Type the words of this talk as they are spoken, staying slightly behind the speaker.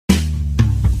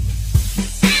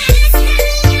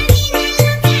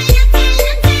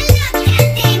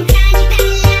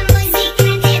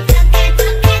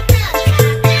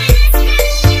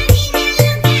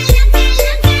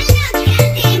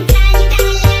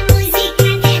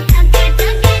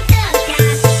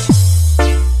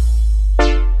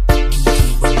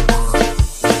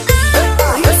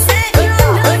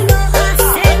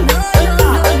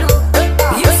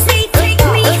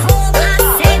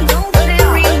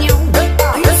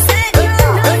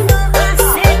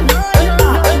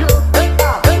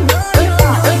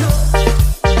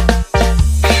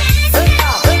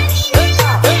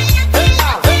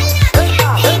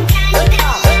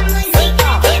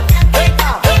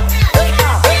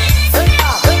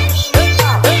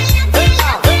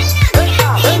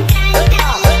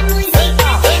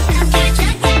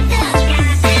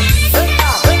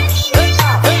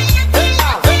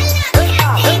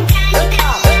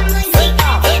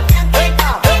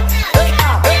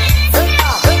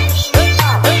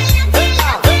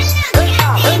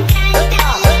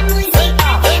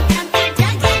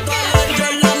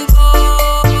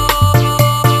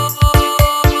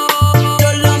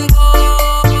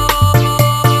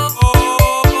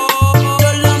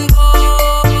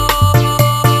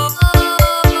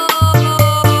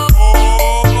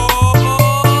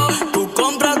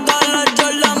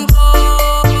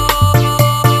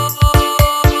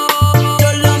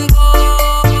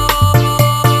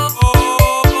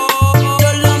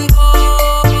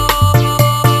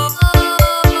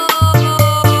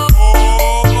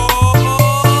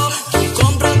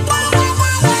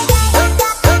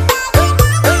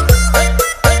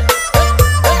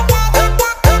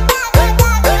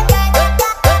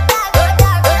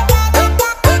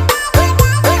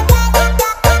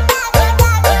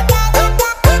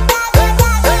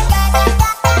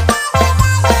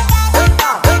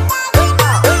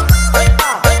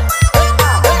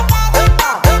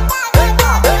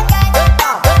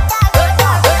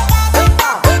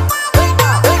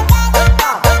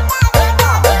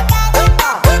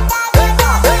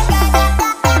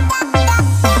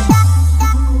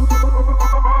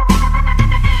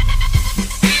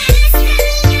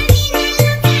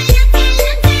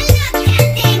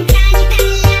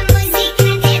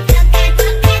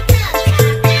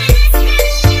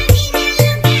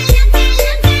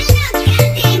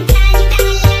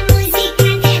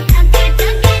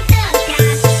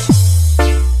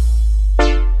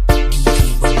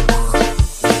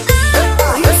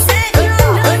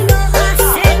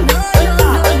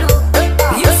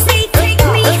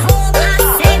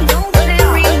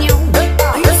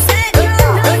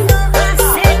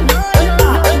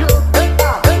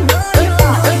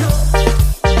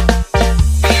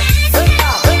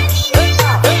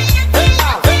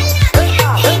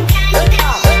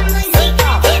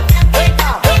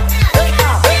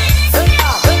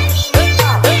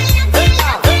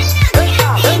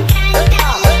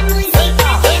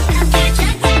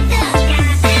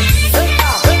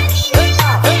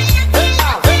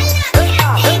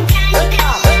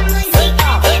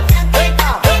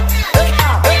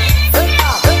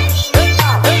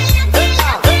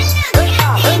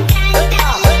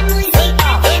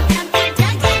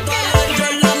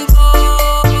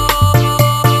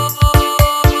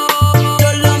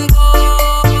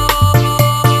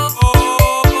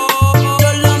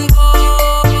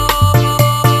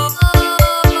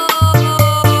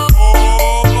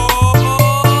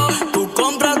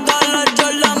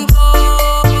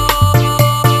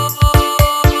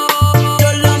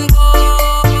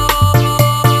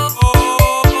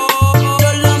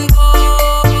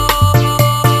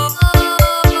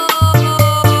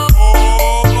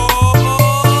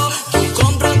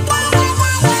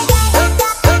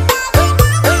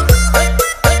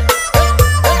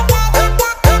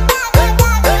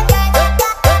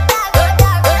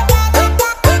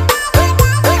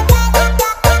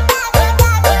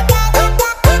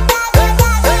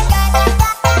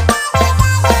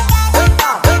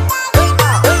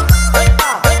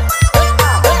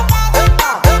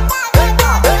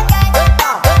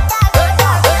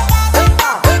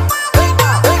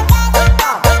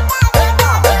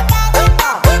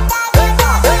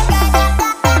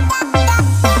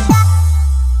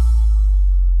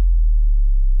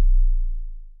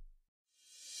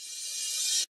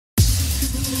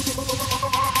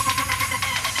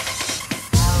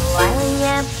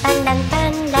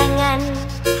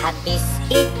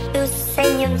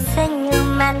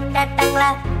senyum-senyuman,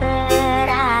 datanglah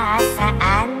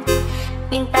perasaan,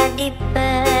 minta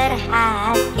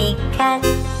diperhatikan.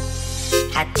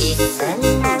 Hati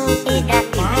senang tidak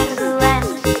karuan,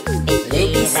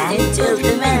 Ladies and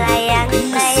gentlemen,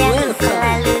 melayang-layang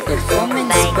selalu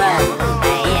performance by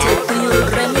DJ Tuyul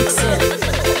Remixer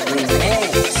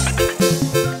Remix.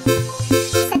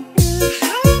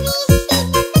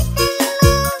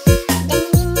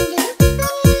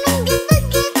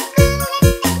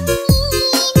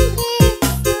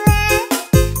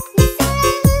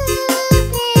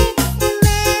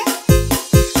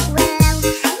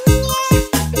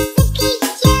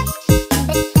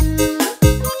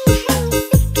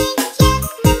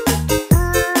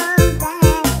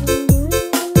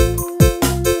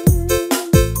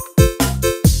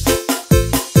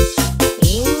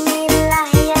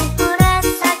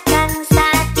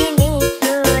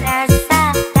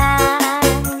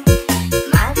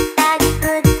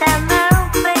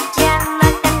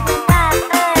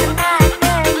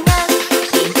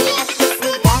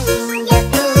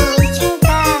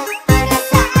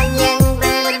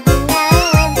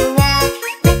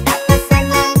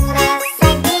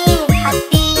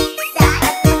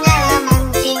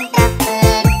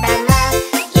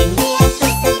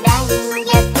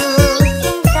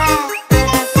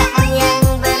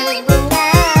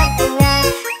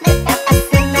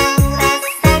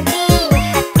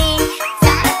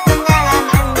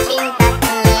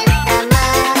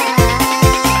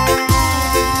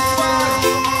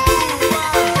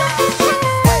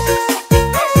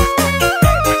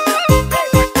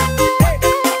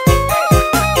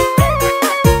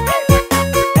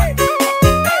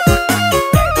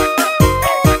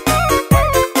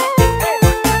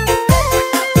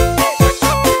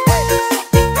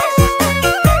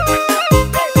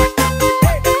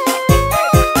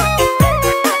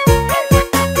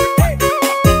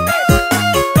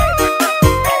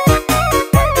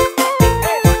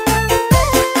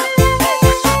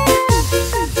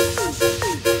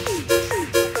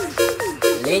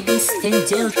 Ladies and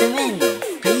gentlemen,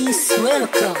 please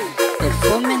welcome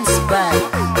performance by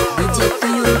DJ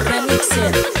Tuyul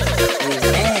Remixer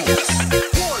Remix.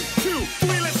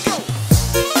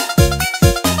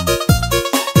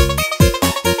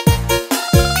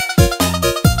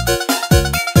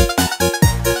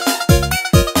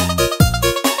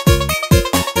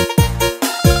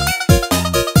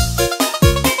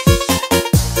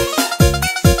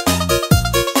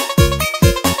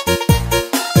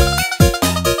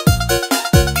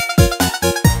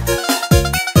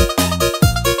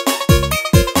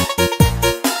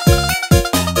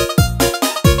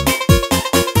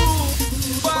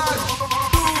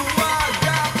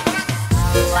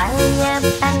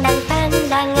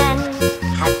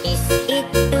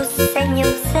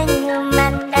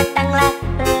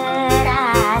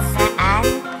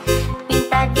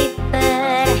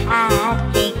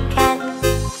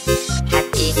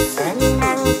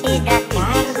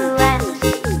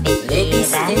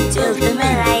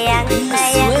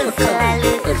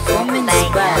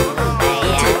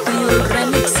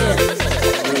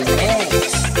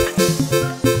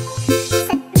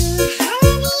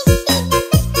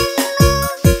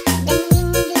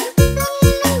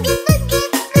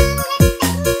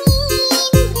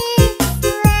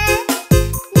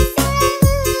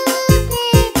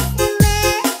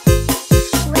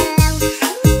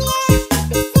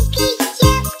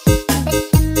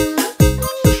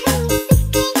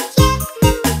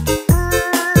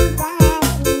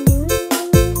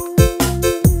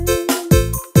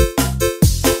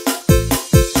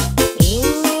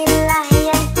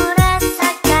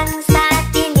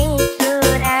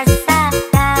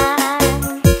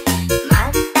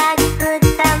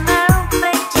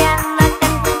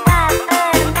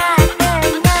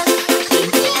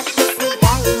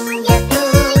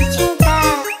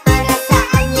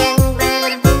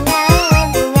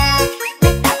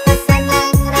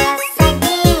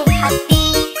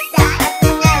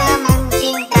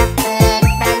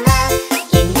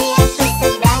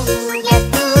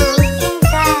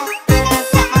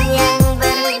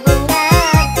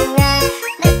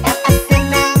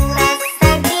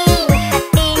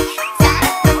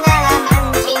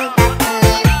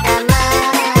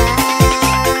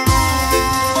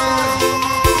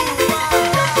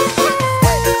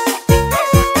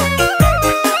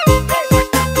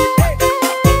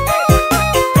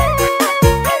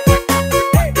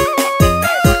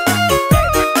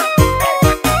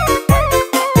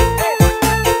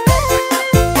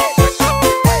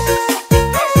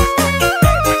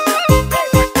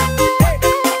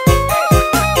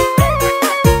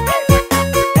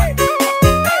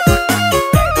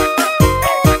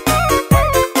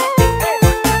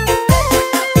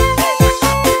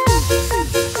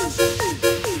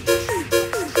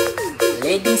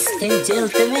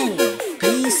 and gentlemen,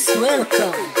 please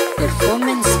welcome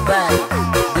performance by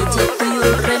DJ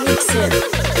Tuyul Remixer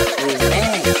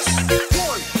Remix.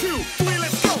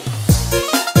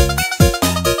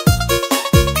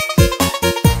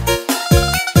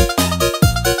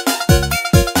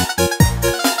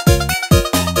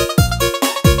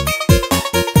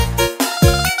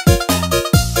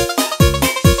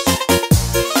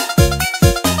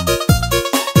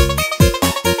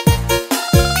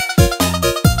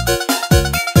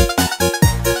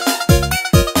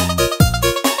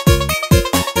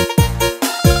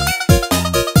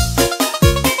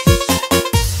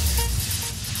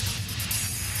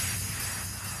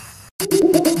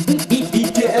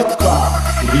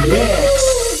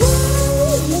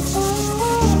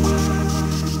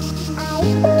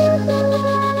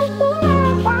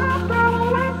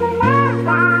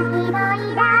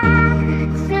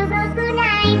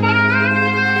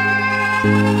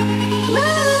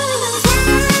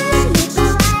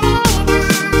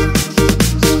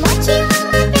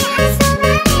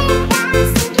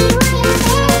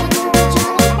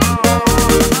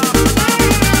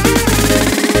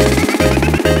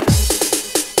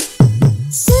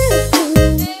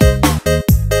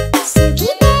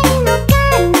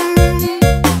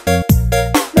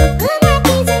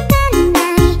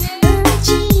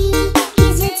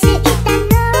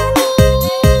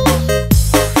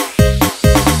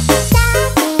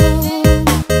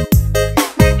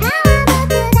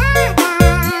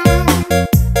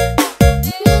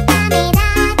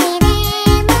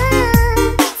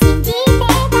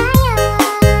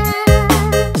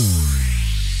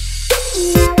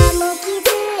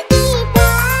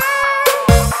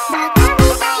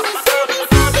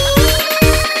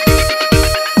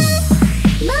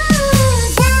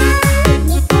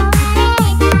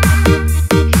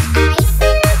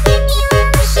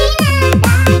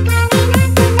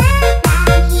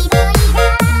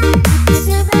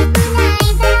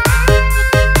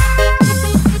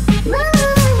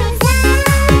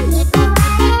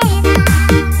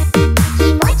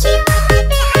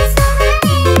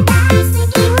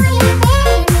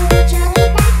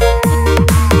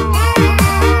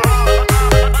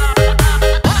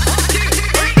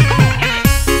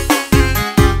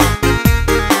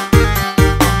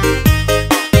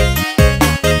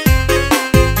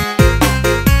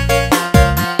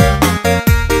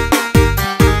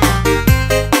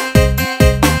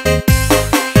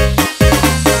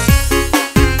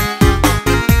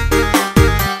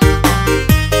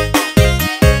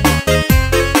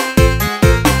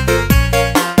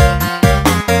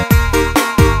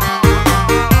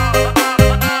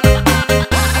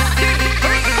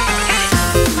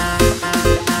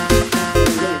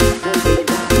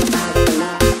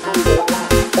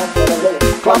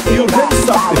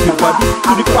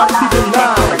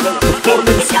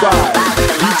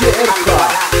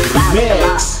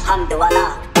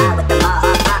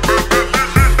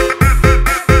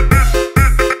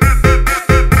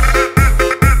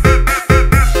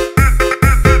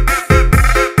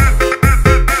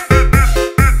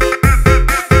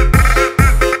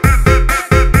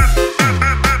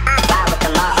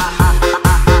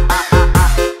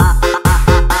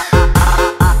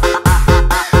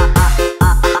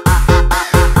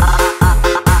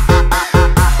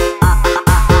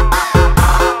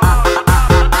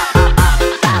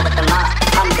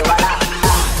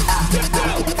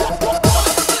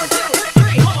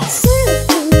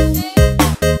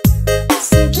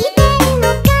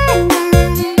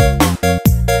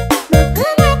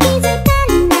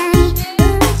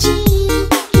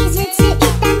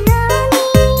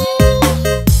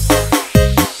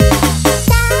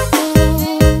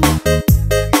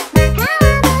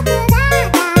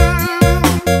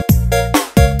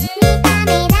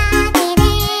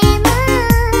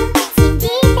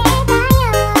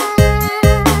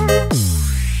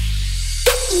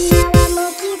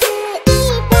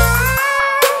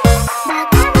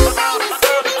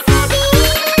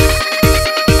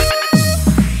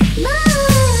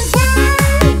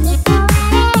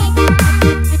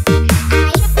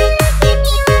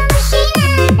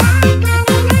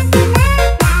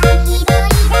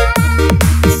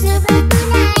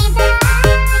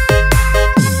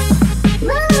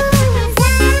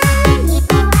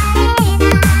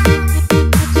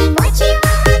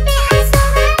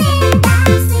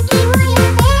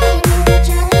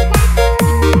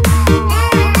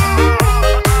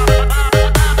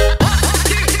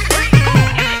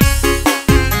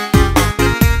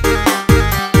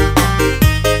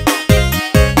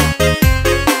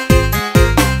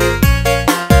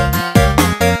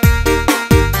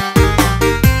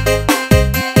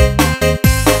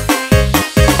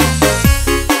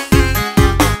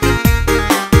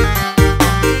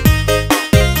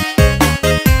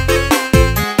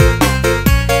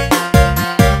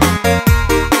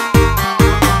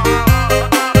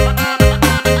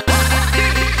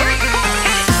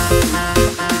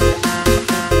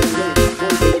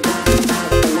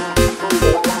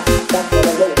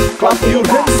 Clap your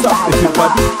hands up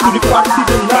everybody to the party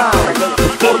tonight.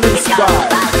 Performance by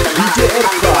DJ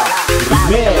Erka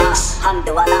Remix.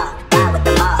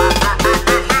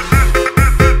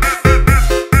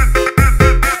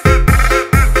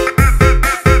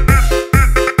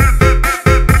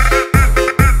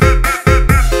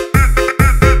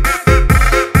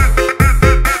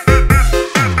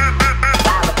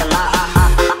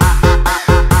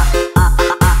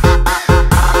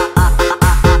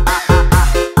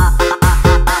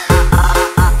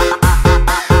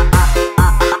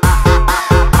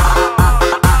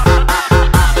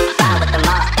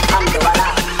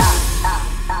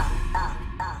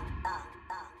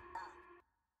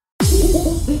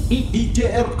 DJ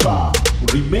Erka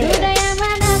Remix. Kuda yang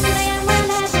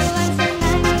mana tuan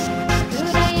senang,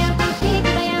 kuda yang putih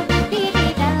di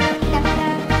dalam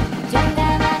kandang. Janda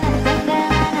mana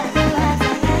tuan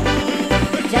senang,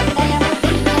 janda yang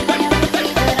putih berambut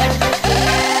pirang.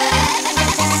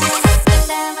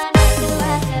 Janda mana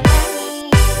tuan senang,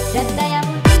 janda yang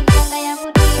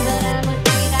putih berambut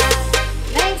pirang.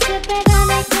 Naik sepeda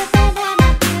nanti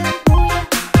lempunya,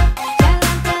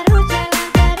 jalan terus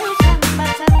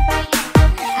lambat sampainya.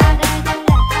 Ada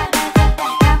janda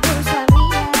kabur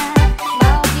suaminya,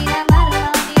 mau dilamar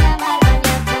banyak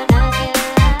anaknya.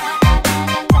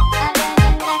 Ada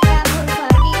janda kabur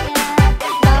suaminya,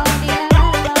 mau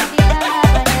dilamar banyak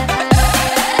anaknya.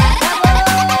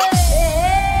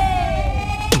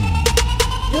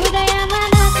 Kuda yang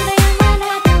mana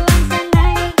tuan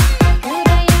senang,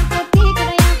 kuda yang putih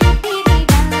di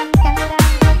dalam kandang.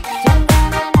 Janda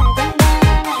mana tuan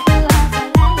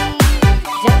senang,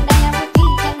 janda yang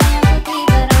putih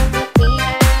berambut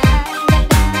pirang.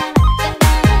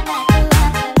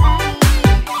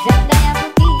 Janda yang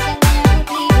putih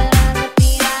berambut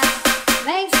pirang.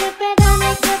 Naik sepeda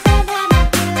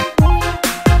nanti lempunya,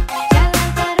 jalan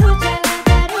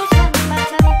terus lambat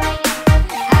sampainya.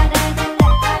 Ada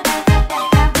janda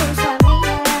kabur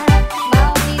suaminya,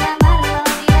 mau dilamar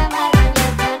banyak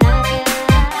anaknya.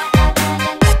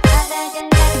 Ada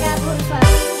janda kabur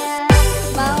suaminya,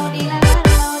 mau dilamar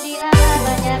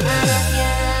banyak anaknya.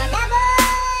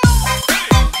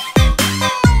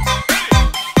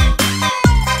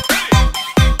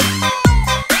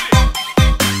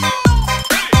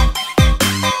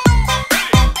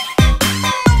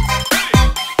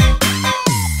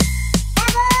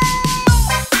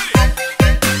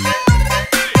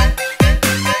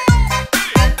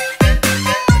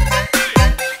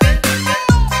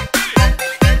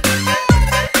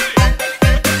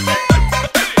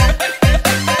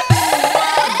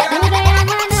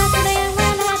 Kuda yang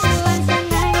mana tuan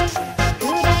senang,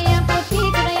 kuda yang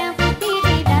putih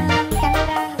di dalam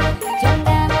kandang.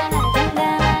 Janda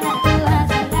mana tuan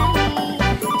senang,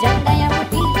 janda yang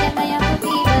putih berambut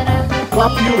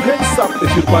Clap your hands up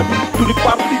everybody to the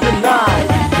party tonight.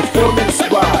 Performance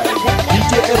by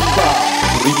DJ Erka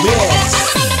Remix.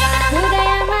 Kuda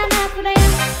yang mana kuda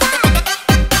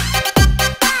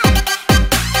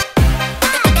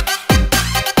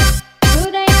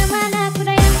yang mana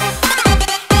kuda yang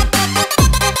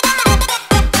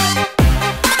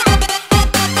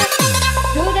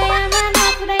kuda yang mana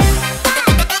kuda yang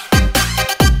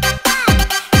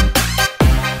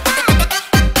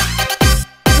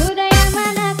kuda yang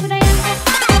mana kuda yang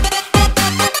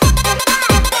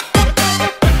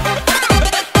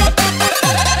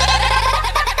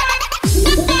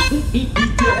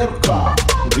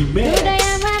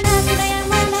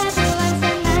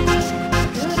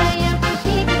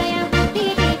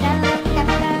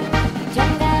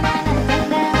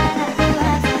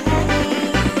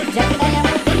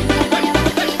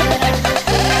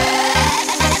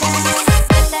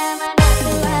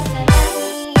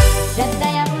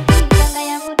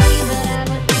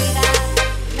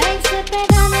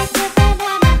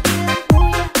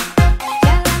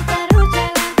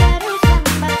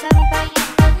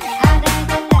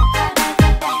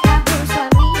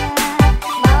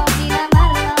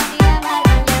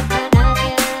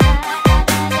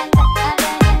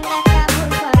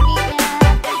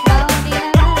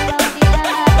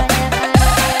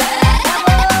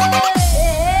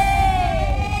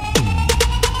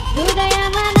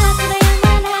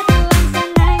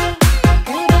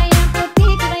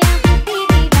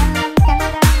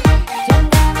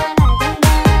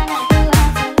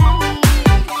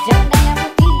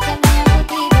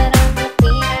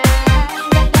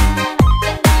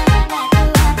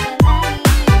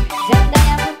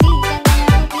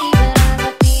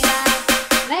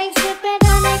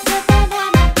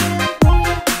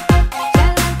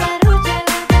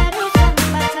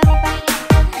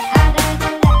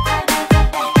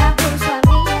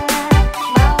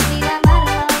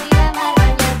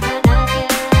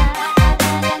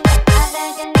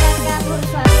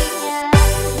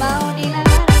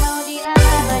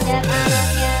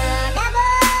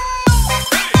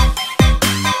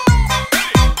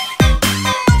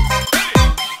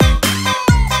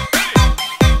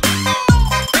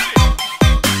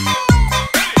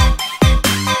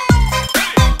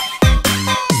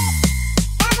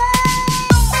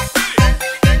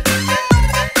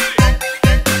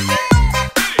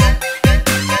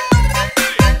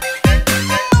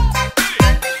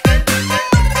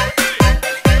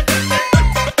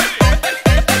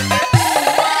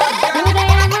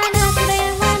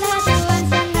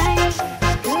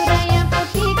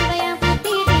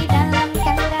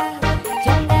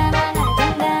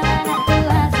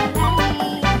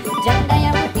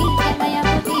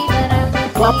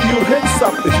Clap your hands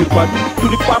up everybody to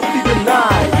the party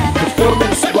tonight.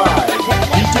 Performance by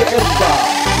DJ Erka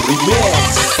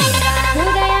Remix.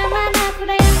 Kuda yang mana,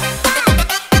 kuda yang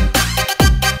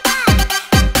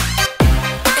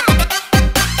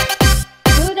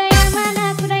kuda yang mana,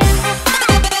 kuda yang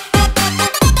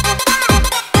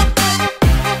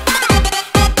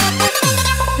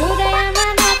kuda yang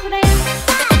mana, kuda yang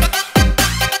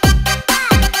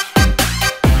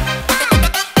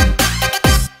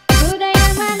kuda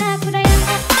yang mana, kuda yang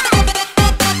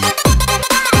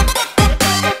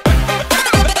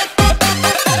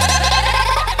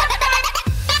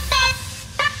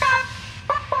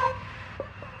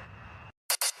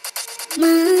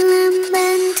Malam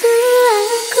bantu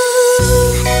aku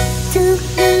untuk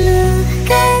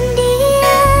melukan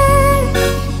dia,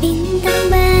 bintang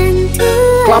bantu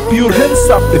Clap your hands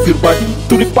up everybody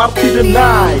to the party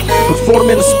tonight.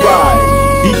 Performance by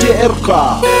DJ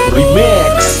Erka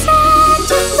Remix.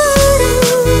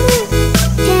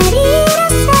 dari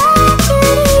rasa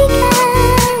curiga,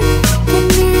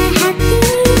 karena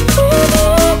hatiku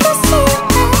dikusimpan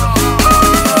untukku.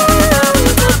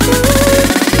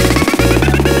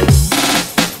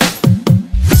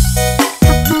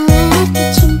 Apalagi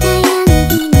cinta yang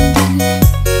indah,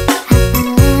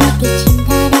 apalagi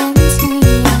cinta dan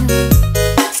sayang,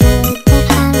 selalu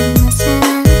terhalang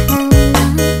masalah Allah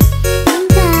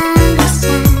tentang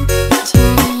rasa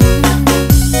percaya.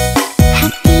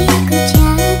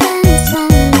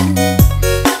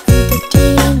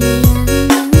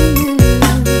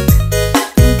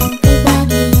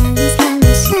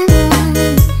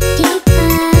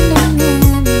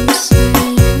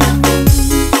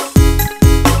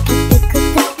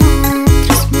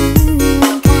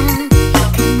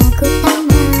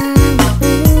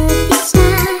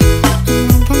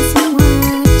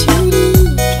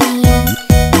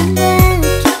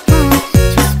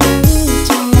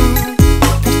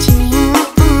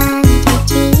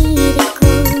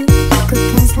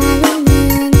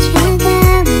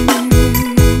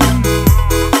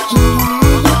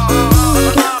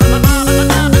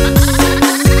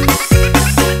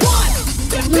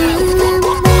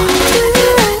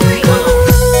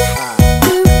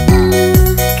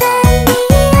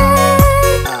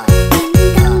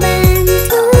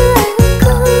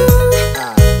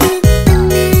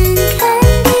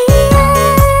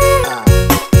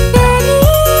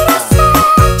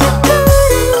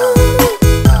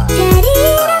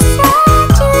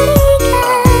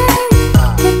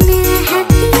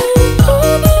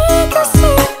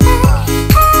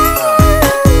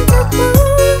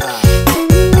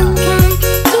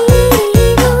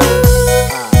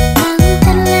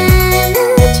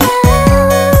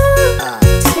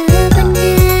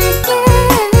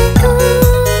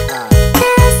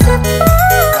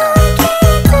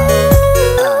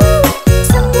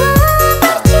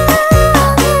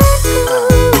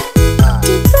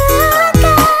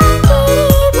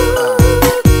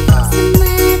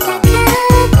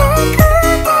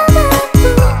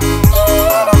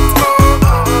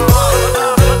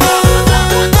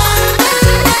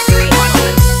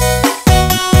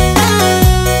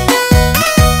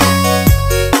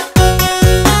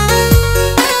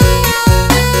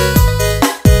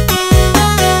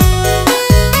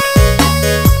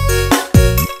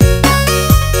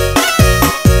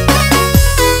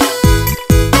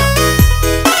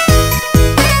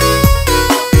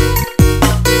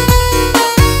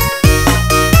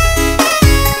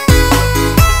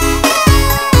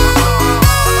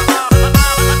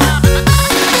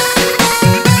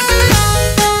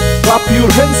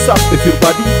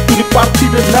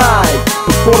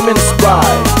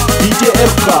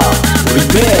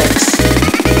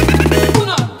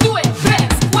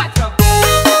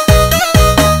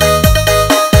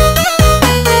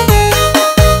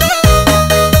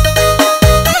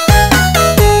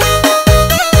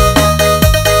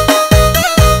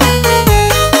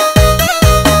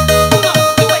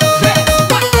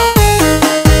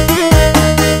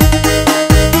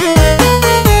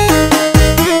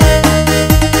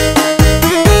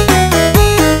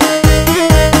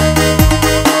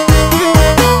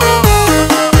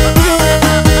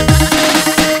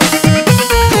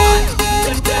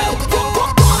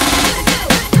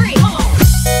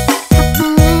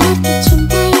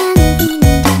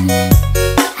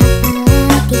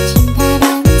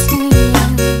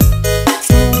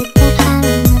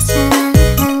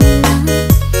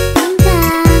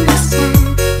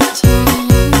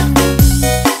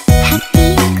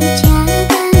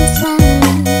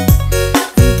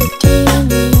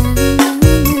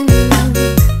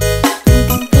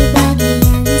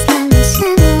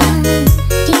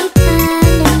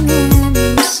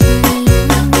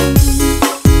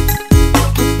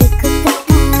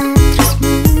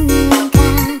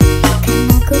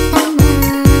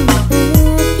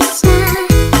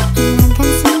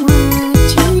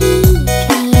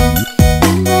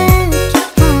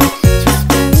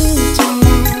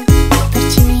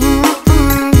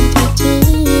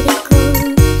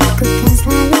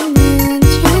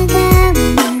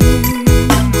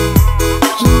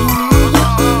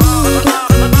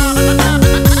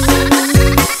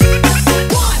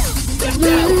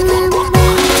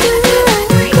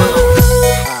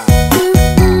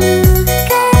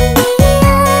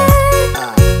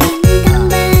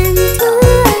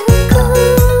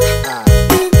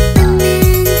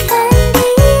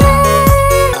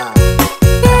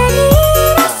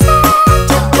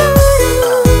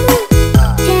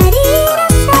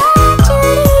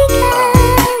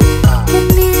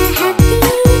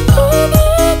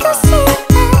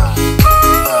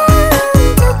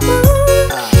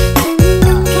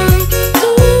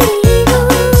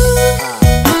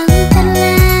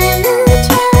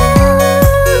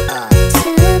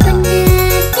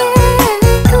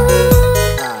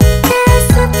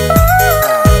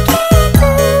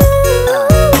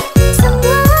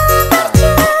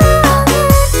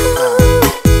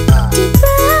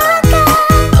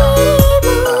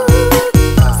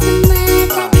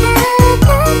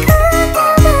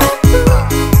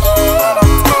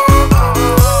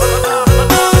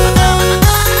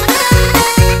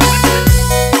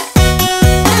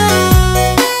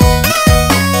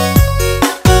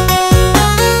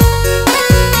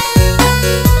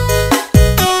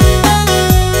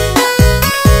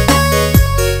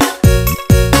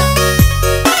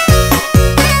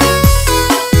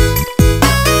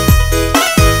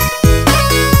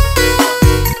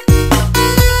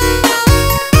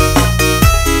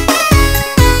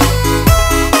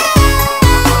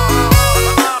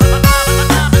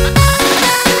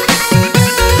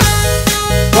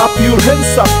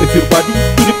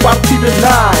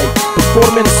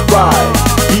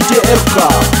 Erka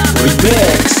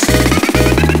Remix.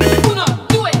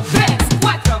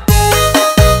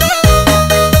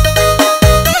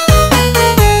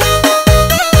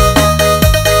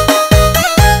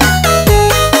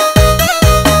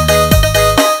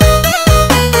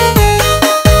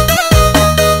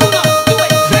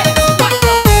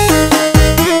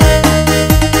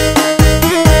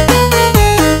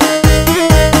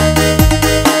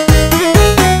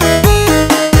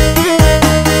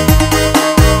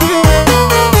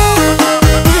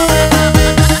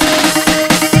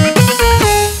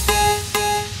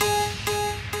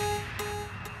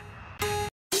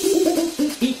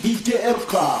 DJ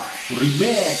Erka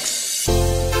Remix.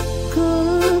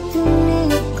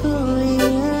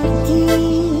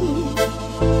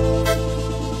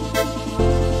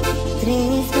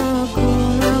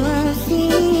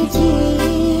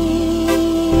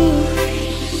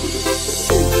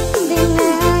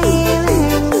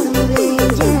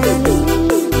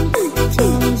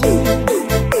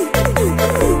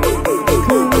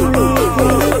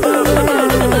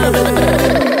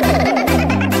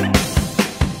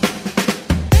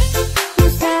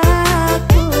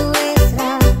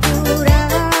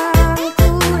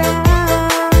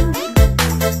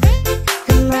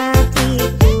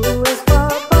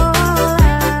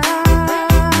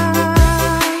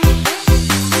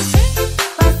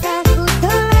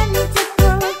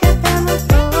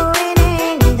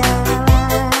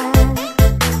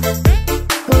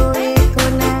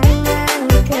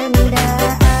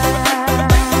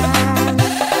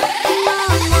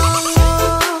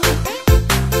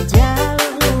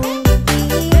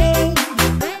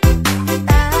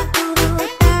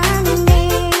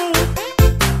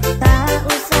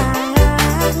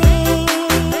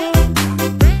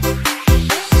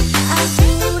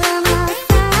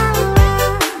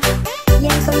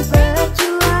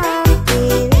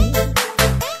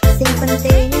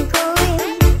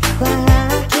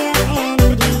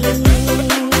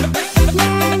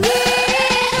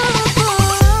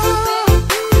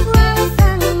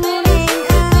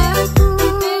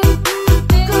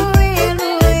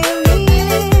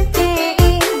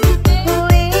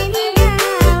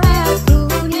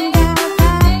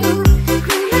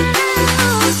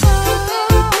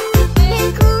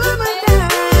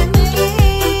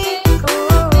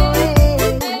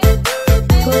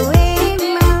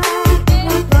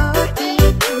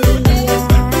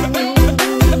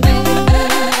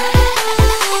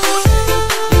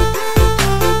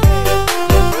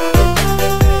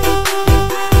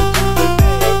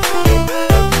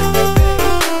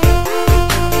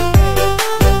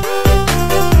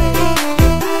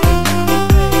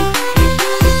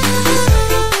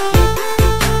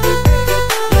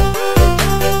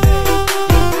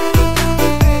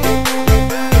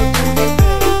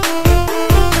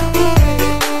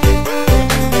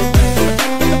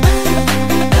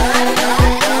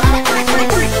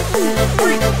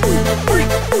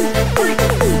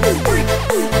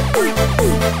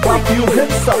 Clap your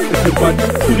hands up everybody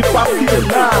to the party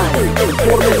tonight.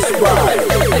 Performance by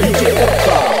DJ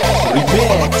Erka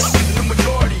Remix.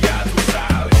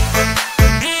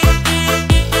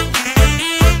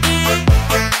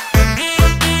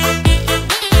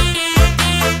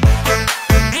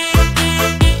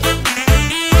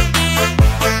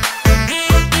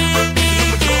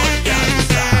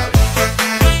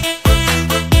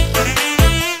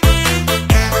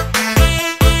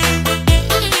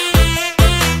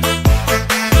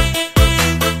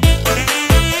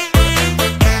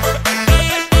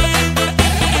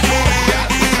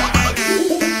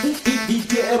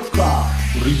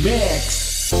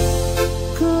 Remix.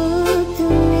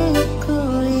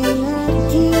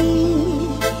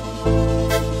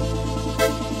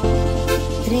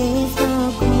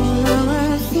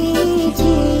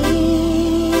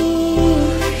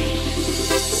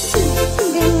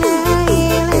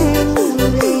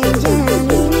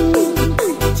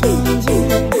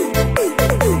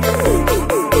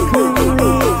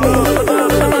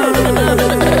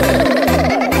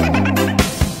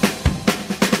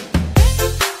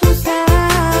 Usah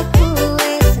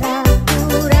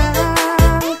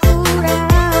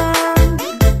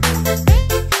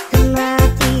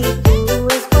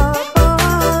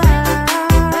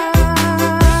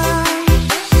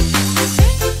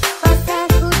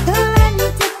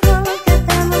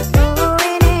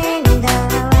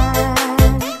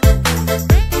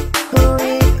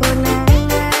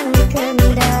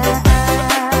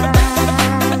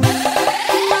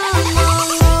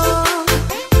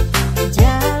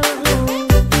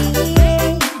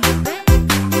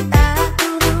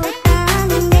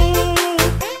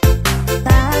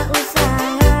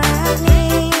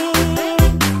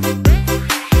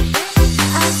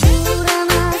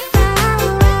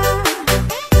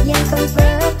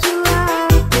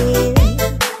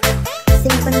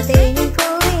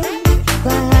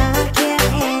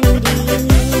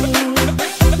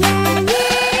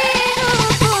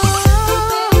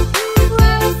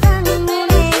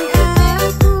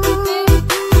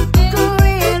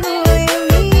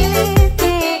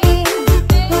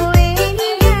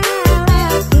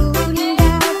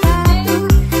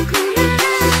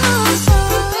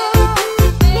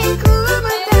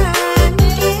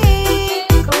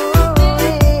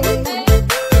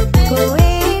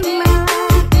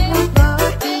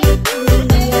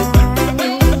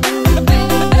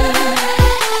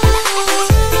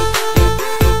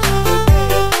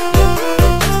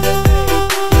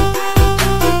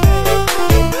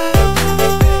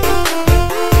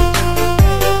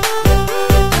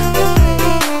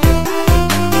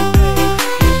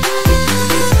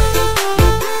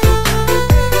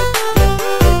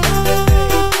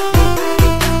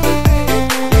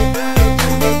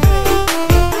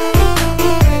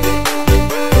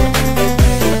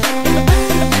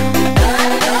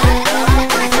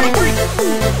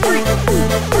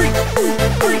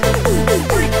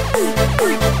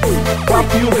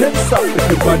up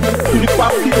everybody to the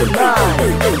party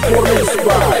tonight. Performance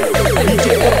by DJ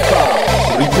Erka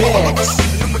Remix.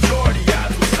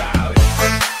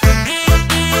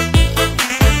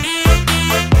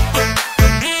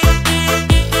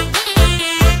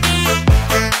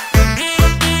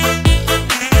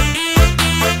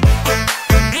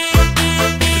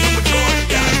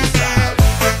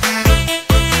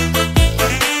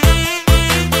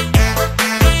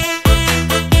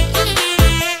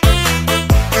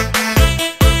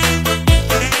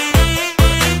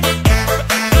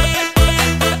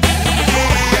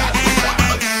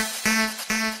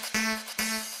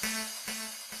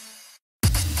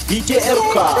 DJ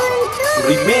Erka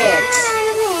Remix.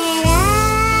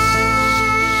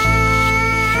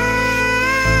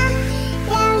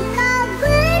 Yang kau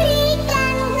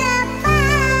berikan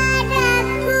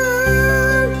kepadaku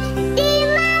di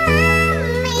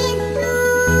malam itu,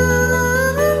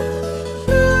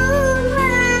 ku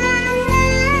mengerti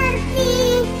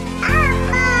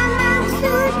apa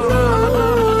maksudmu.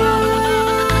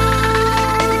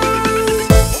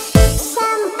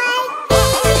 Sampai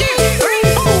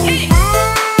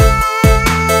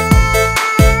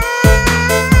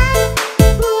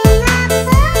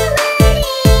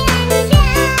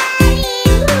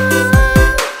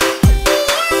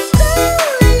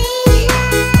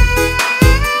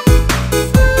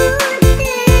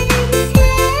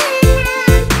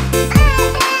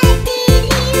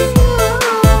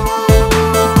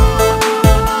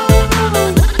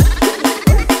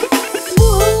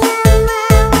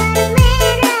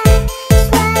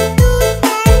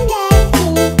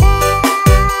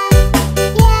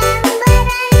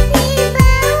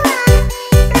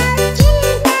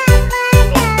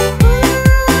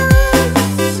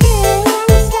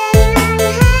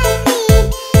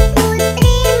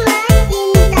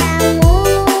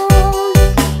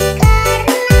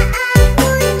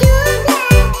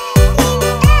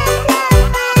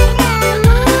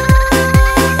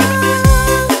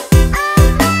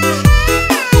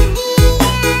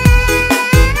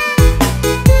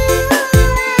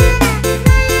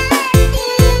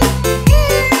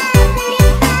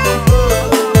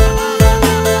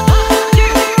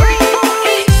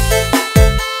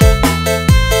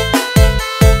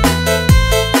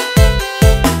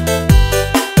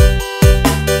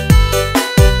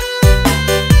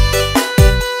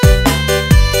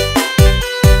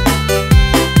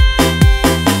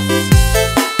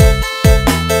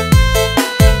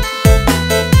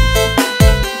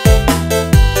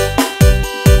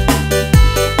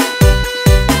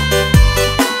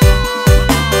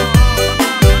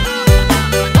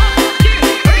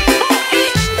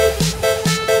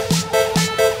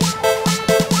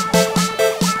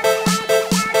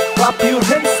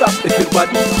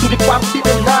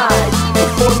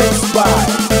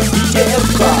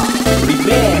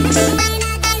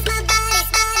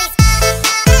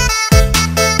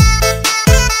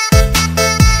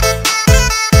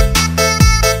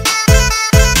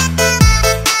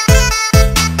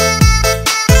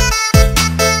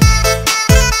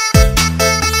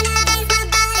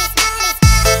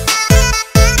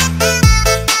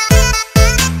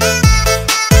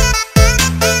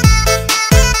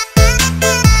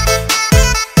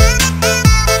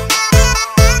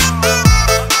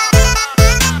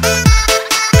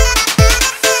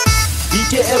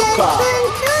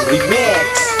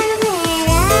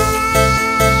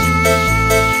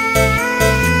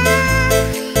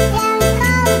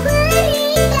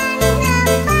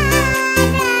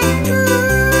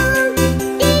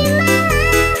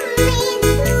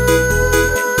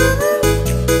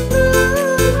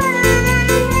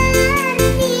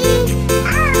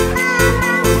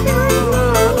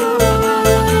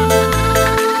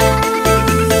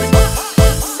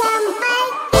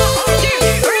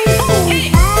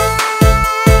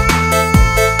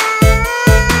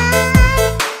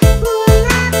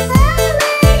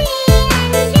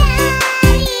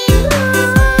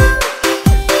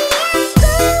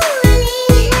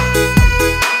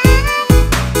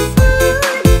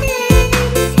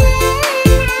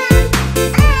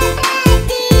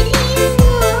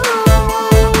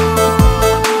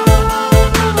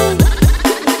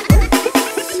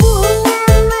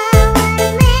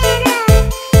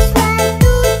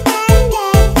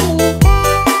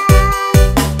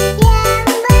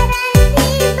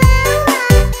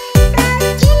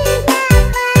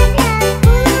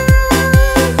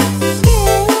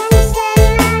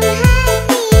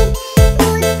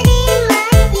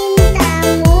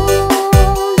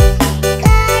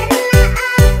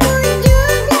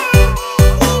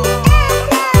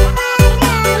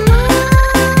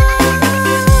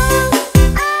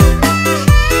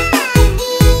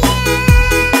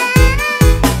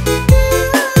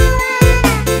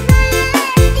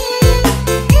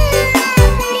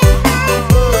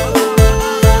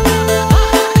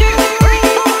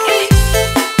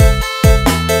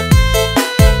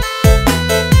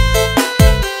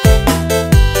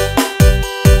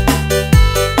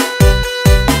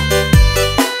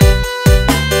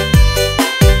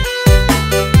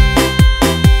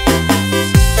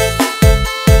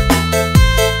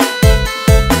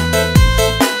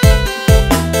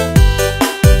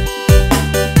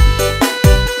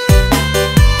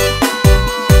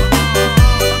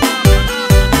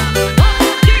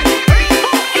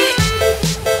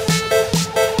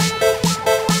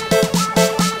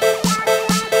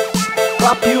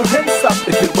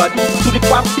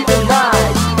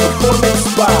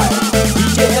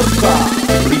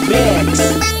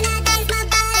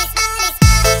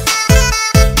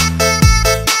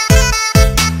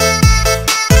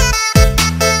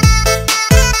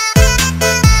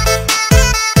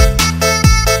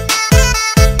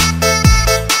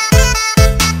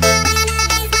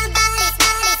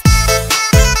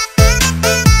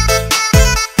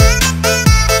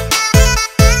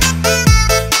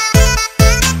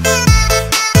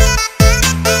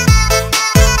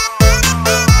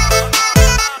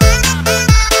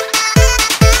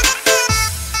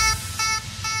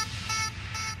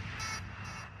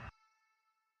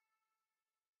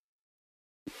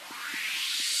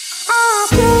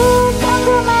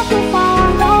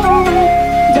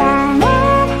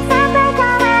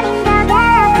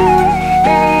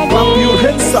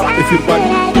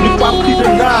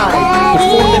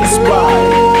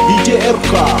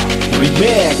Erka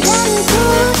Remix.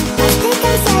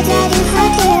 Pastikan saja di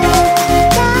hatimu,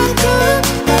 kan ku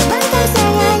terbangkan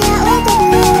sayangnya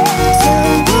untukmu.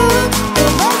 Sungguh ku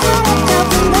berharap kau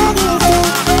pun begitu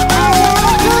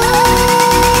padaku.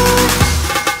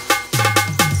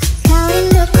 Kau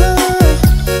rinduku,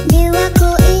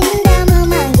 jiwaku indah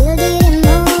memanggil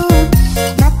dirimu.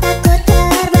 Mataku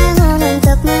terbangun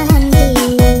untuk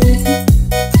menantimu.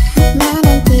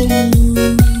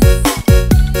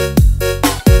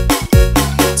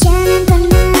 Jangan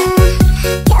pernah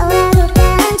kau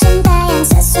ragukan cinta yang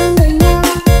sesungguhnya,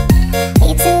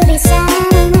 itu bisa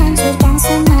menghancurkan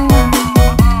semua.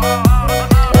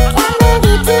 Bukan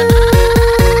begitu.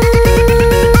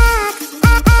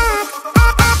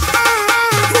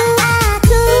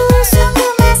 Aku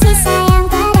sungguh masih sayang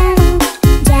padamu.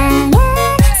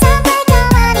 Jangan sampai kau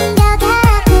meninggalkan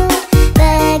aku.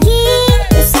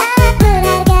 Begitu sangat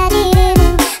berharga dirimu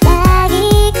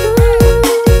bagiku.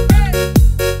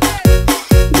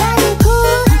 Bagiku,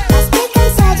 pastikan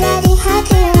saja di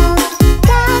hatimu,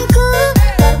 kan ku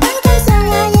terbangkan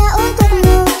semuanya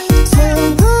untukmu.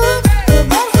 Sungguh ku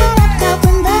berharap kau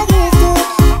pun begitu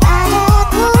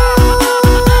padaku.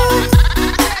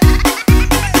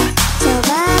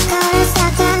 Coba kau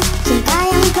rasakan cinta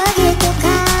yang begitu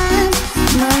kan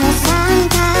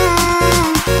mengesankan.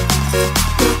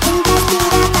 Mungkin pasti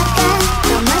dapatkan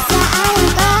permasalahan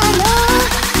yang penuh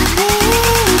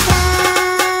bintang.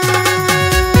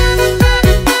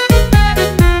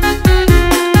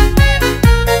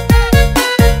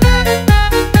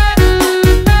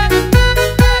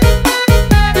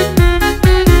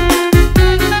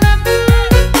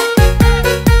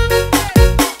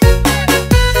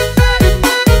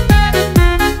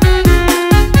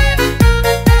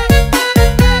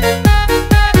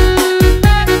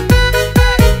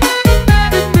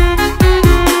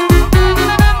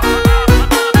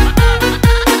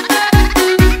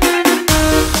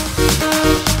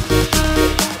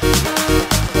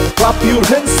 Clap your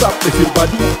hands up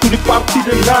everybody to the party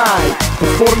tonight.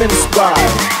 Performance by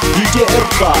DJ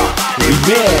Erka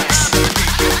Remix.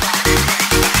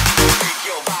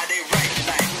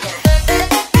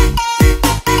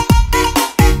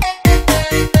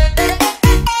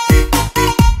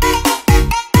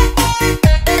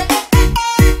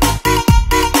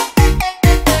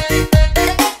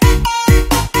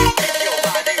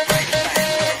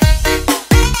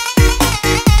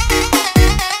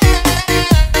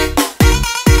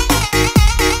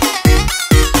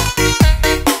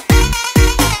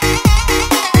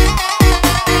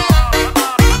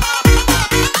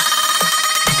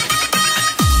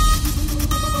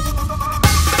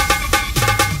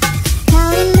 Kau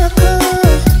rinduku,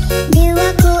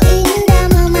 jiwaku indah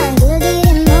memanggil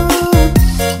dirimu.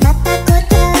 Mataku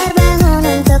terbangun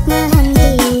untuk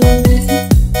menantimu.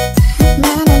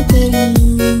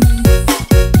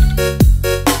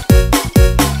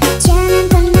 Jangan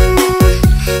pernah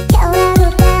kau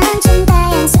ragukan cinta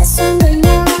yang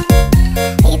sesungguhnya,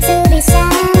 itu bisa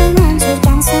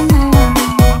menghancurkan semua.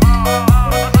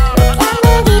 Bukan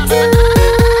begitu.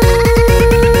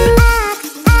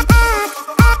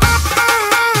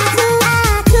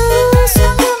 Aku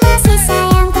sungguh masih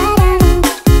sayang padamu.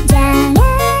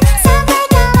 Jangan sampai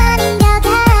kau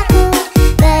meninggalkan aku.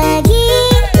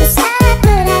 Begitu sangat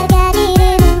berharga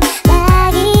dirimu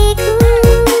bagiku.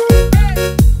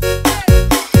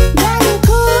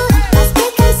 Bagiku,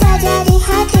 pastikan saja di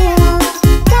hatimu,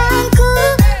 kan ku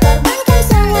terbangkan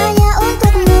semuanya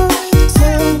untukmu.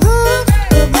 Sungguh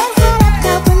ku berharap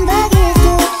kau pun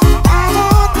begitu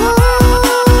padaku.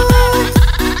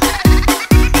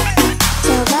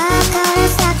 Coba kau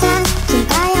rasakan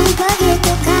cinta yang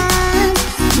begitu kan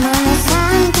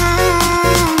mengesankan.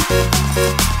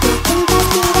 Mungkin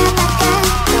pasti dapatkan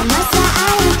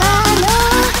permasalahan yang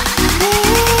penuh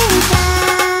bintang.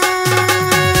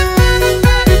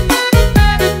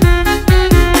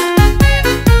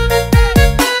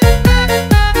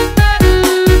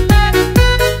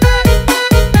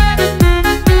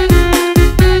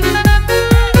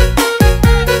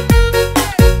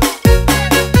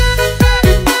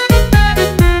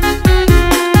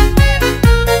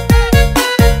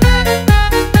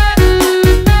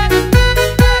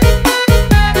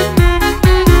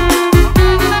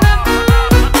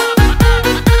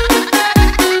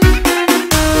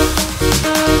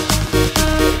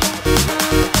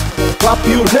 Clap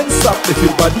your hands up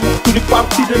everybody to the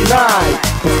party tonight.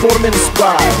 Performance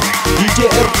by DJ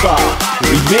Erka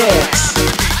Remix.